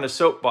up here on a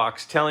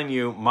soapbox telling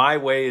you my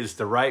way is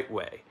the right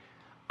way.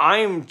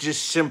 I'm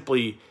just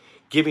simply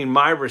giving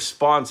my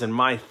response and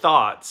my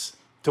thoughts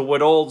to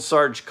what old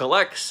Sarge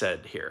Collects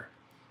said here.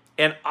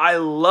 And I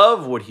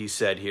love what he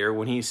said here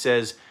when he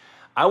says,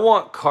 I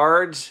want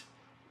cards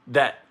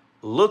that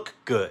look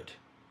good.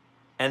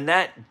 And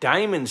that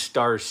Diamond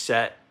Star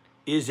set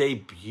is a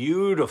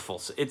beautiful,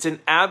 it's an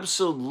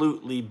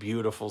absolutely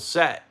beautiful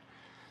set.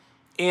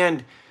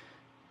 And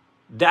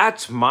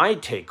that's my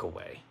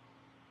takeaway,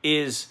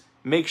 is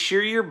make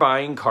sure you're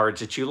buying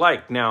cards that you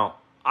like. Now,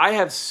 I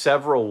have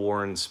several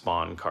Warren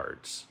Spahn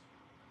cards.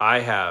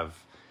 I have,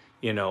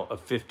 you know, a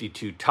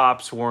 52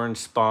 Topps Warren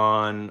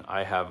Spahn.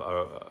 I have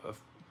a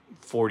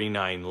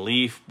 49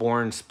 Leaf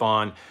Warren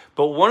Spahn.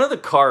 But one of the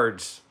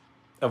cards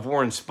of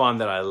Warren Spahn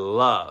that I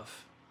love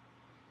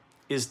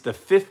is the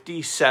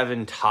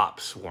 57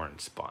 Topps Warren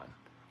Spahn.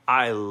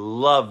 I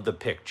love the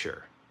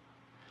picture.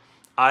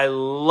 I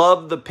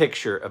love the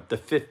picture of the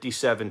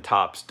 57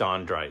 Topps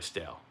Don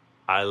Drysdale.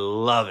 I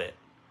love it.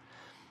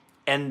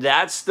 And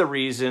that's the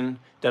reason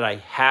that I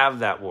have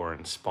that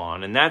Warren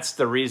Spahn, and that's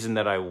the reason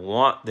that I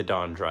want the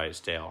Don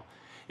Drysdale,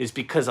 is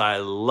because I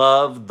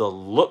love the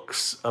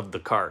looks of the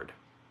card.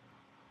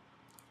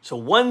 So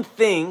one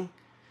thing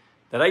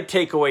that I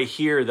take away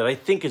here that I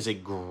think is a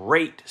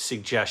great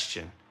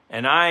suggestion,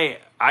 and I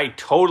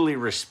totally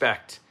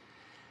respect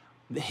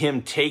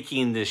him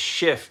taking this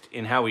shift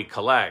in how he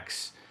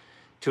collects,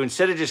 to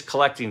instead of just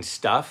collecting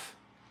stuff,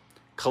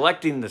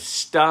 collecting the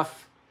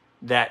stuff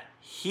that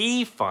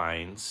he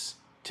finds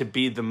to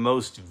be the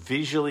most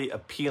visually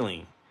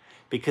appealing.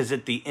 Because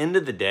at the end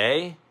of the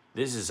day,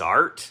 this is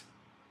art,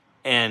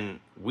 and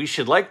we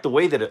should like the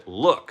way that it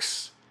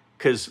looks,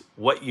 because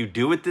what you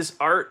do with this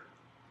art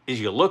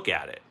is you look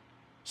at it.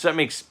 So that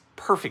makes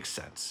perfect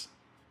sense.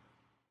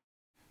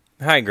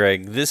 Hi,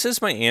 Greg. This is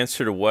my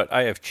answer to what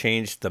I have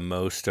changed the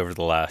most over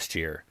the last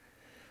year.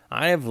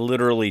 I have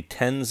literally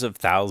tens of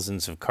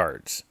thousands of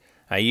cards.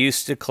 I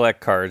used to collect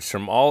cards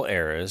from all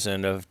eras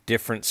and of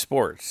different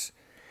sports.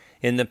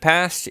 In the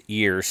past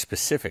year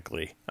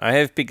specifically, I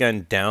have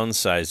begun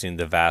downsizing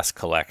the vast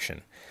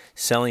collection,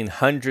 selling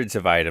hundreds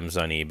of items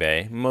on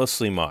eBay,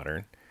 mostly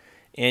modern,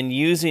 and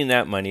using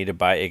that money to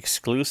buy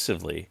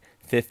exclusively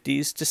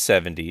 50s to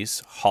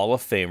 70s Hall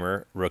of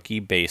Famer rookie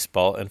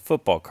baseball and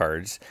football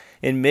cards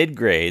in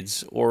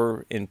mid-grades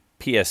or in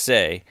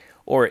PSA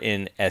or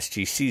in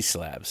SGC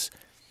slabs.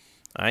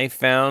 I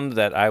found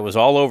that I was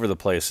all over the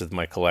place with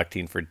my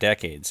collecting for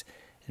decades,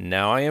 and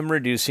now I am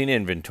reducing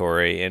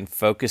inventory and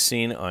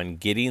focusing on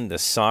getting the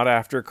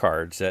sought-after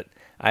cards that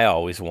I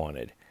always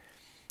wanted.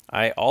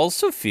 I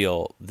also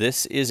feel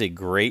this is a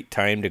great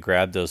time to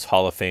grab those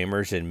Hall of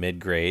Famers in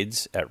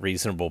mid-grades at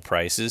reasonable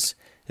prices,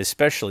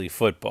 especially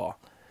football.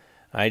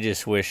 I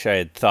just wish I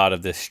had thought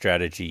of this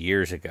strategy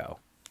years ago.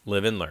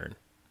 Live and learn.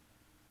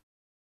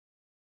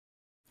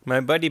 My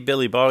buddy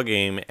Billy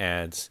Ballgame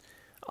adds,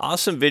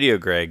 "Awesome video,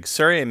 Greg.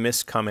 Sorry I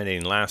missed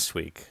commenting last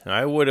week.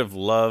 I would have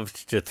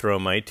loved to throw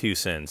my 2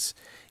 cents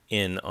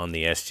in on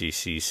the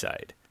SGC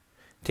side.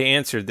 To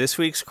answer this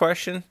week's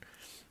question,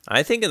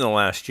 I think in the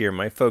last year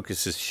my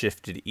focus has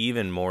shifted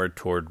even more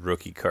toward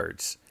rookie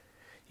cards.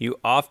 You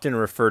often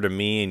refer to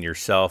me and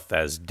yourself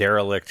as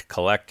derelict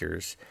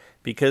collectors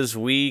because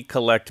we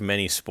collect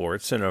many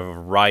sports and a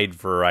wide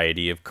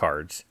variety of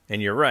cards,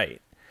 and you're right.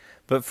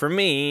 But for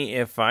me,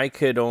 if I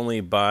could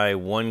only buy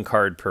one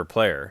card per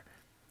player,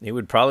 it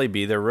would probably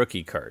be their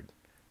rookie card.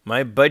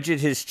 My budget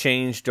has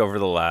changed over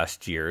the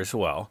last year as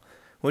well,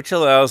 which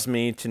allows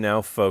me to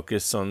now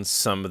focus on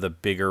some of the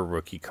bigger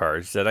rookie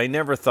cards that I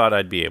never thought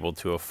I'd be able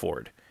to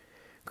afford.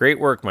 Great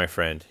work, my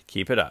friend.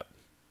 Keep it up."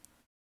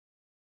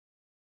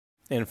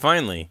 And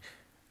finally,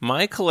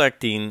 my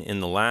collecting in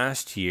the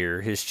last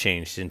year has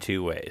changed in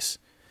 2 ways.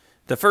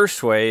 The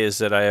first way is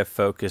that I have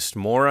focused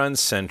more on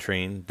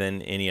centering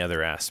than any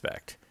other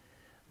aspect.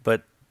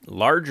 But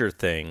larger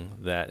thing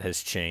that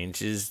has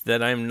changed is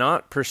that I'm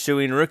not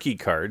pursuing rookie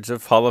cards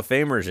of Hall of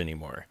Famers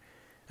anymore.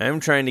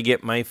 I'm trying to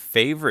get my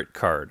favorite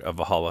card of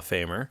a Hall of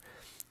Famer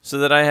so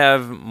that I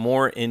have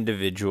more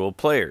individual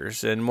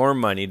players and more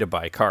money to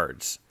buy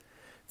cards.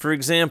 For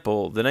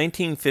example, the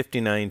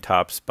 1959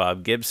 Topps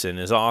Bob Gibson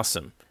is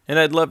awesome, and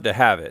I'd love to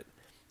have it.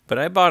 But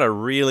I bought a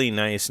really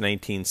nice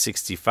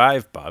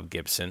 1965 Bob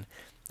Gibson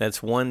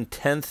that's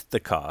 1/10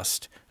 the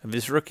cost of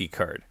his rookie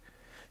card.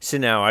 So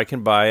now I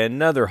can buy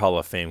another Hall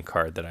of Fame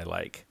card that I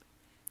like.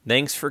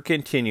 Thanks for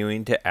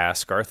continuing to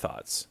ask our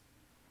thoughts.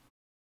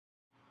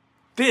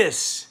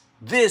 This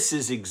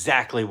is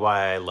exactly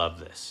why I love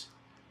this.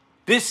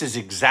 This is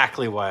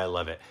exactly why I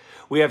love it.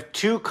 We have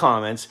two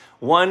comments,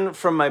 one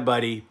from my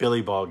buddy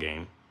Billy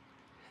Ballgame,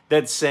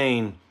 that's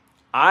saying,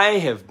 I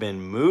have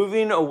been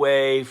moving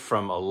away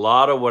from a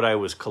lot of what I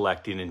was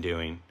collecting and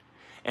doing,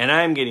 and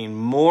I'm getting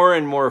more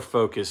and more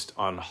focused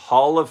on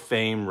Hall of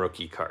Fame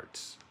rookie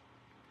cards.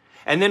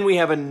 And then we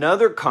have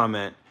another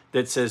comment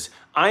that says,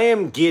 I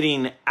am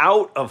getting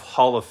out of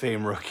Hall of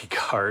Fame rookie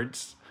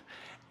cards,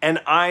 and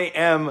I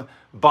am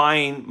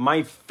buying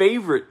my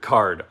favorite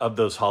card of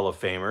those Hall of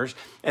Famers,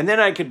 and then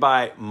I could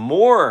buy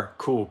more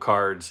cool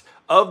cards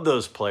of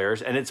those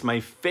players, and it's my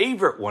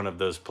favorite one of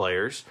those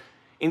players,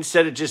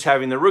 instead of just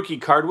having the rookie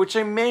card, which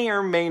I may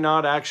or may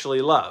not actually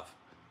love.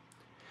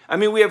 I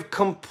mean, we have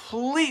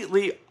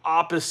completely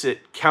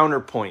opposite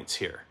counterpoints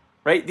here,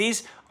 right?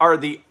 These are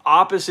the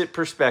opposite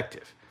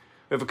perspective.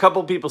 We have a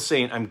couple people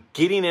saying, I'm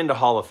getting into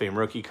Hall of Fame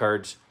rookie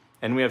cards,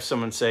 and we have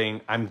someone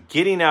saying, I'm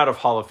getting out of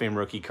Hall of Fame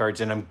rookie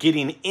cards, and I'm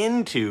getting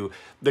into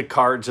the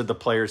cards of the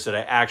players that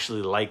I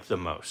actually like the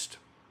most.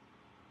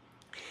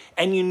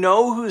 And you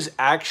know who's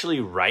actually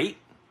right?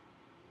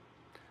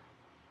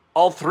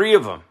 All three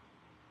of them.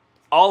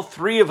 All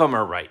three of them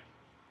are right.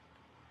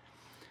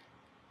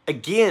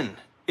 Again,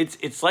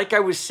 it's like I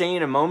was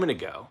saying a moment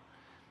ago.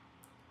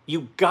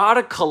 You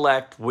gotta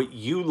collect what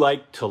you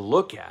like to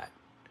look at.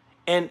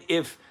 And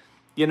if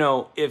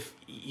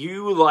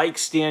you like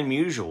Stan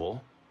Musial,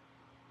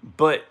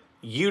 but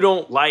you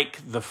don't like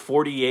the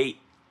 48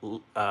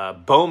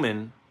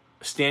 Bowman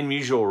Stan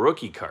Musial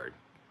rookie card,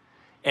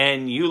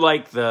 and you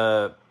like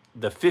the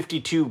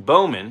 52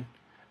 Bowman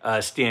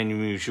Stan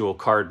Musial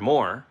card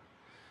more,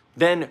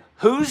 then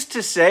who's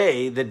to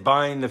say that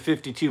buying the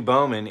 52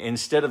 Bowman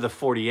instead of the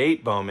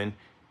 48 Bowman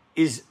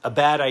is a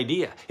bad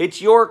idea?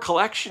 It's your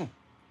collection.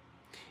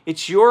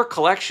 It's your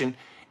collection,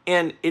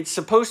 and it's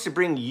supposed to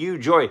bring you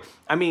joy.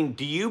 I mean,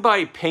 do you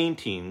buy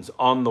paintings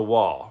on the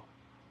wall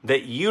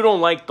that you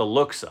don't like the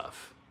looks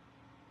of,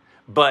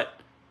 but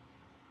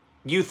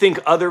you think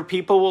other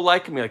people will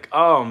like them? You're like,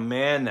 oh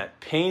man,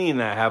 that painting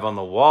that I have on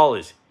the wall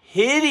is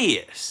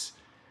hideous,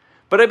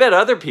 but I bet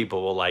other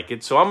people will like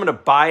it, so I'm going to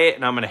buy it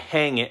and I'm going to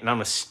hang it and I'm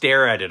going to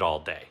stare at it all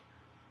day.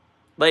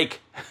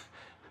 Like,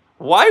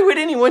 why would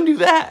anyone do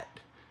that?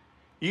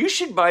 You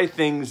should buy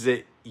things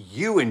that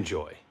you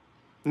enjoy.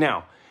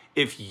 Now,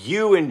 if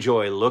you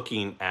enjoy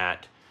looking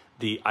at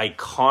the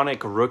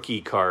iconic rookie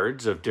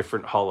cards of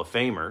different Hall of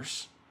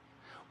Famers,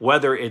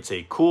 whether it's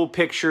a cool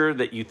picture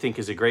that you think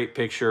is a great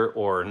picture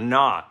or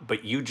not,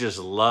 but you just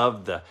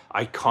love the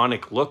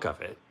iconic look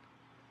of it,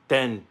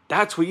 then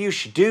that's what you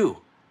should do.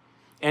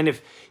 And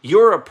if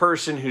you're a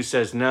person who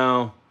says,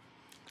 no,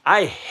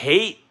 I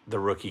hate the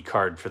rookie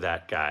card for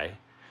that guy,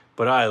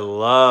 but I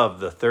love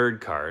the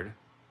third card,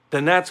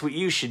 then that's what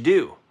you should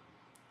do.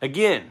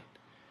 Again,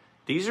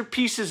 these are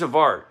pieces of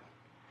art.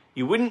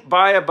 You wouldn't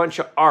buy a bunch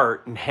of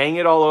art and hang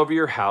it all over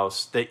your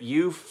house that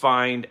you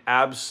find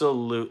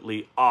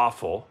absolutely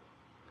awful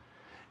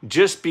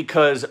just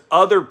because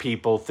other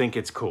people think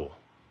it's cool.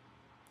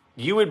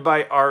 You would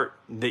buy art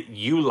that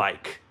you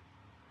like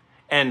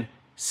and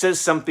says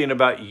something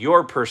about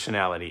your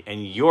personality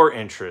and your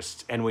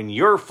interests, and when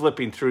you're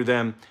flipping through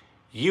them,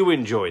 you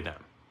enjoy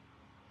them.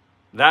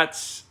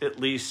 That's at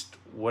least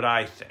what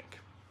I think.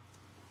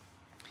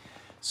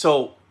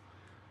 So,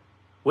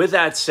 with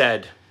that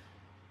said,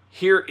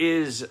 here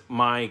is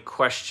my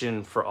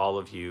question for all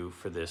of you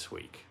for this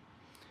week.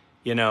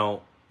 You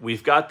know,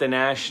 we've got the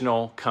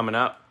National coming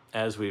up,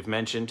 as we've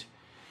mentioned,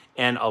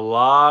 and a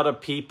lot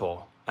of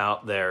people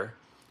out there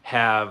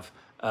have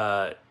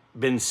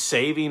been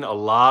saving a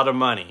lot of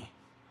money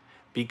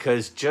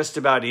because just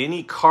about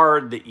any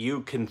card that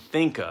you can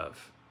think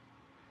of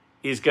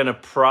is going to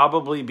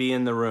probably be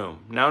in the room.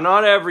 Now,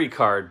 not every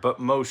card, but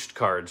most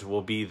cards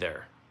will be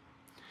there.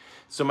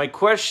 So my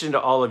question to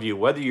all of you,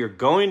 whether you're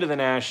going to the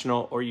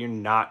National or you're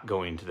not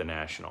going to the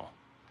National,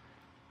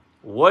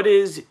 what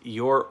is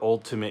your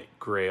ultimate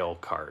Grail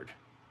card?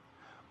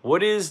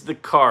 What is the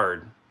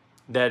card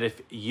that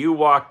if you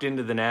walked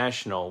into the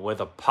National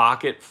with a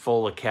pocket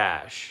full of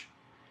cash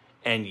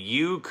and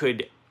you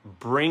could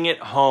bring it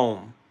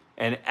home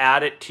and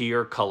add it to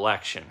your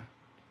collection,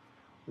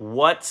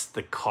 what's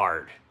the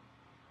card?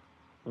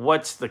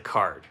 What's the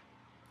card?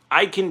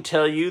 I can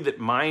tell you that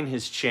mine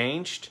has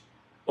changed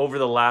over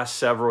the last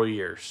several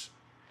years.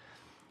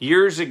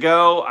 Years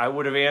ago, I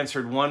would have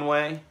answered one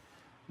way.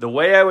 The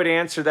way I would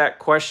answer that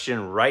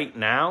question right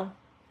now,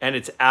 and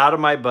it's out of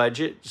my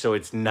budget, so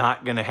it's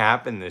not going to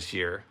happen this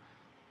year,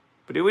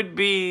 but it would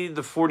be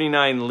the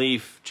 49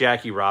 Leaf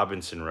Jackie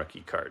Robinson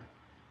rookie card.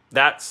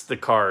 That's the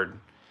card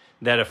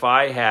that if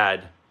I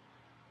had,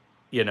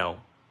 you know,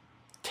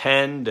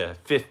 $10,000 to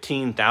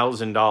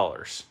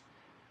 $15,000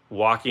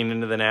 walking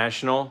into the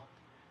National,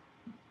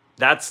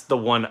 that's the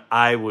one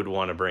I would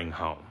want to bring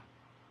home.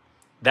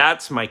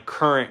 That's my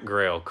current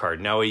Grail card.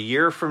 Now, a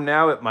year from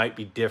now, it might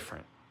be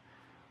different.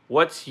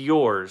 What's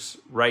yours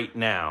right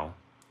now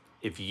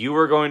if you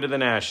were going to the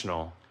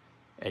National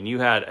and you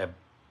had a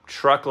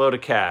truckload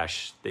of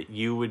cash that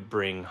you would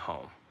bring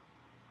home.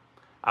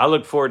 I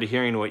look forward to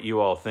hearing what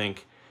you all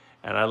think,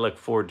 and I look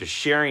forward to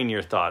sharing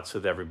your thoughts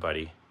with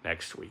everybody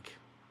next week.